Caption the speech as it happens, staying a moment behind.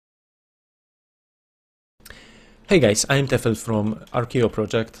Hey guys, I'm Tefel from Archeo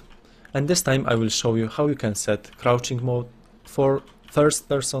project, and this time I will show you how you can set crouching mode for first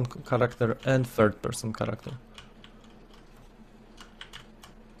person character and third person character.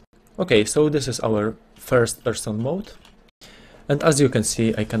 Okay, so this is our first person mode, and as you can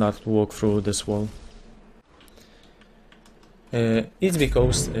see I cannot walk through this wall. It's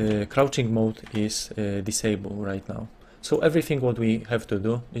because crouching mode is disabled right now. So everything what we have to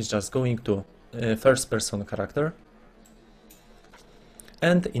do is just going to first person character,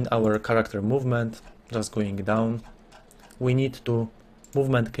 and in our character movement, just going down, we need to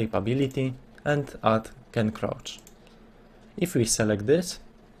movement capability and add can crouch. If we select this,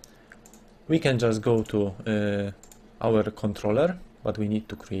 we can just go to our controller, but we need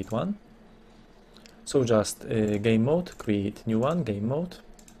to create one. So just game mode, create new one, game mode,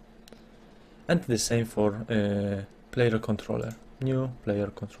 and the same for player controller, new player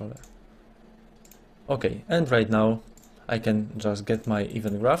controller. Okay, and right now I can just get my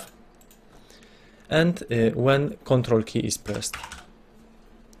event graph, and when control key is pressed,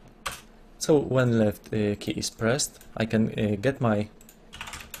 so when left key is pressed, I can get my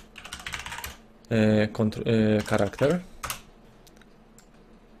character,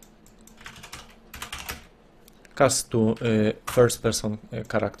 cast to first person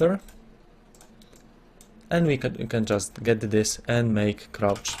character, and we can just get this and make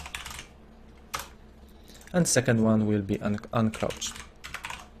crouch. And second one will be uncrouched.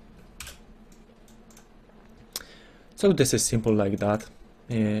 So this is simple like that,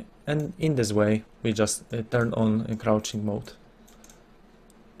 and in this way we just turn on crouching mode,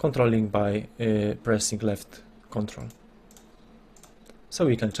 controlling by pressing left control. So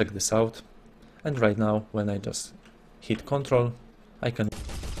we can check this out, and right now when I just hit control, I can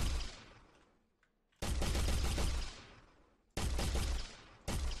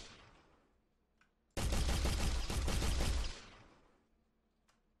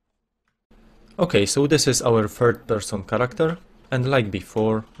Okay, so this is our third person character, and like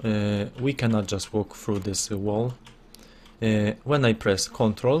before, we cannot just walk through this wall. When I press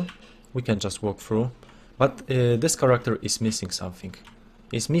Ctrl, we can just walk through, but this character is missing something.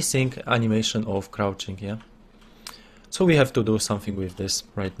 It's missing animation of crouching, yeah? So we have to do something with this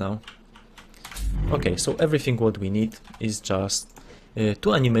right now. Okay, so everything what we need is just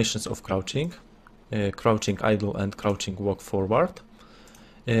two animations of crouching, crouching idle and crouching walk forward.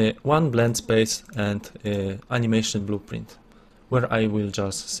 One blend space and animation blueprint, where I will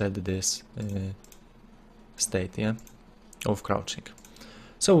just set this state, yeah, of crouching.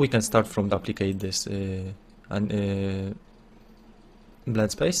 So we can start from duplicate this blend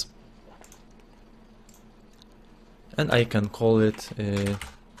space, and I can call it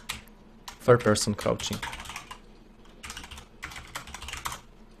third person crouching.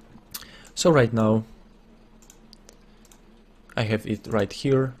 So right now I have it right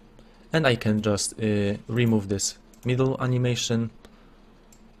here, and I can just remove this middle animation,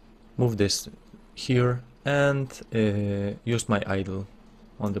 move this here, and use my idle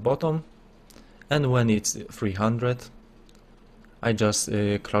on the bottom, and when it's 300 I just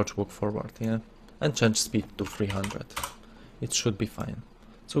crouch walk forward, yeah, and change speed to 300. It should be fine.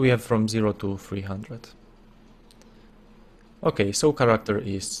 So we have from 0 to 300. Okay, so character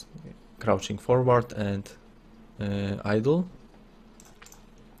is crouching forward and idle.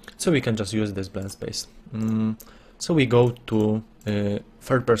 So we can just use this blend space. So we go to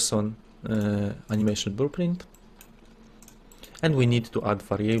third person animation blueprint, and we need to add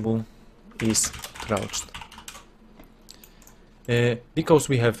variable is crouched. Because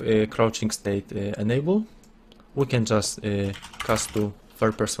we have a crouching state enabled, we can just cast to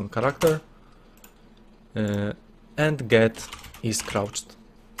third person character and get is crouched.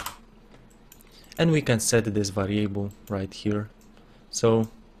 And we can set this variable right here. So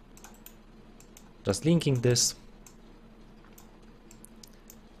just linking this.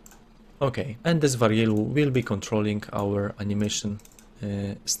 Okay, and this variable will be controlling our animation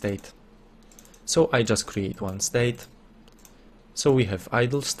state. So I just create one state. So we have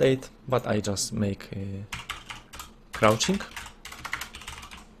idle state, but I just make crouching.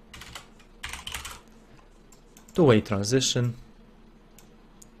 Two-way transition.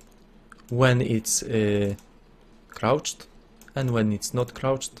 When it's crouched and when it's not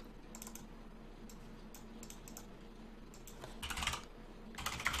crouched.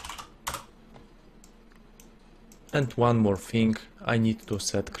 And one more thing, I need to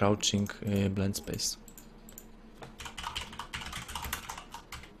set crouching blend space.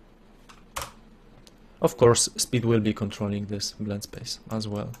 Of course, speed will be controlling this blend space as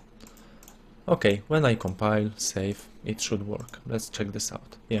well. Okay, when I compile, save, it should work. Let's check this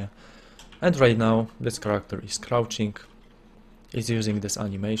out. Yeah, And right now this character is crouching, is using this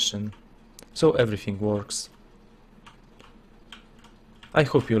animation, so everything works. I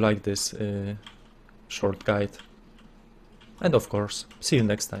hope you like this short guide, and of course, see you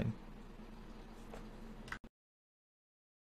next time.